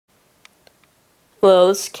Hello,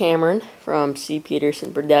 this is Cameron from C.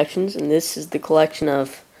 Peterson Productions, and this is the collection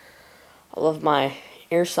of all of my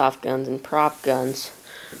airsoft guns and prop guns.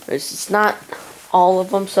 It's not all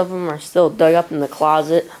of them. Some of them are still dug up in the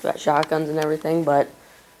closet. I've got shotguns and everything, but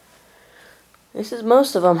this is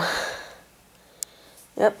most of them.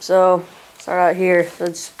 Yep, so start out here.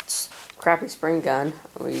 It's crappy spring gun.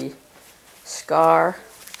 We scar.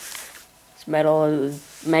 It's metal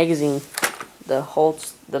magazine.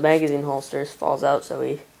 The magazine holsters falls out, so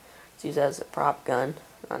we use that as a prop gun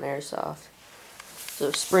on airsoft. So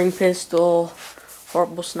spring pistol,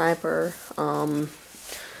 portable sniper.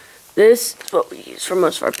 This is what we use for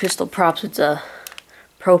most of our pistol props. It's a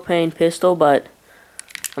propane pistol, but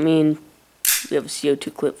I mean we have a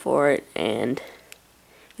CO2 clip for it, and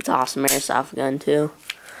it's an awesome airsoft gun too.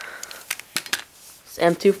 It's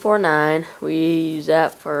M249. We use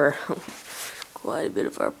that for quite a bit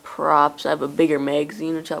of our props. I have a bigger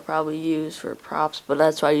magazine, which I'll probably use for props, but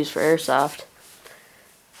that's what I use for airsoft.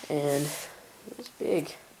 And it's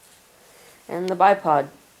big. And the bipod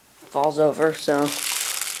falls over, so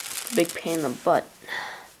it's a big pain in the butt.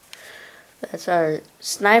 That's our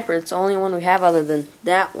sniper. It's the only one we have other than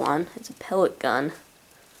that one. It's a pellet gun,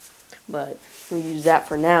 but we use that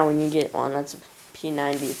for now. When you get one, that's a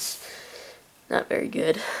P90. It's not very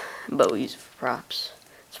good, but we use it for props.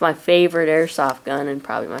 It's my favorite airsoft gun, and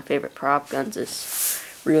probably my favorite prop guns is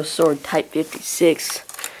Real Sword Type 56.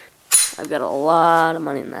 I've got a lot of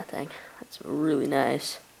money in that thing. It's really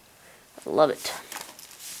nice. I love it.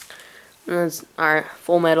 And that's our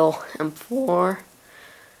Full Metal M4.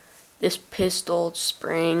 This pistol,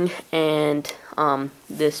 spring, and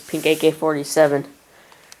this pink AK-47.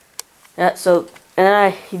 Yeah, so, and then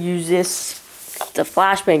I use this. The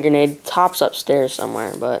flashbang grenade. Top's upstairs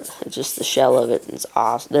somewhere, but it's just the shell of it. It's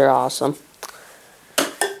awesome. They're awesome.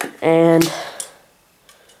 And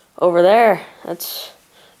over there, that's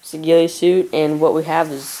the ghillie suit, and what we have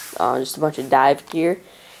is just a bunch of dive gear.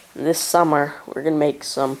 And this summer, we're gonna make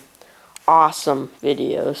some awesome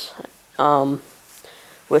videos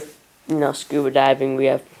with scuba diving. We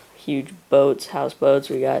have huge boats, houseboats.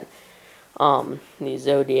 We got these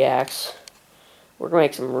Zodiacs. We're going to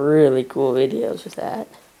make some really cool videos with that.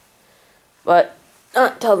 But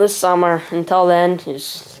not until this summer. Until then, you're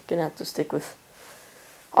just going to have to stick with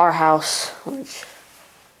our house, which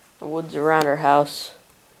the woods around our house,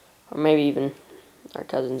 or maybe even our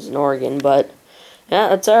cousins in Oregon. But yeah,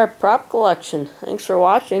 that's our prop collection. Thanks for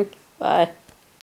watching. Bye.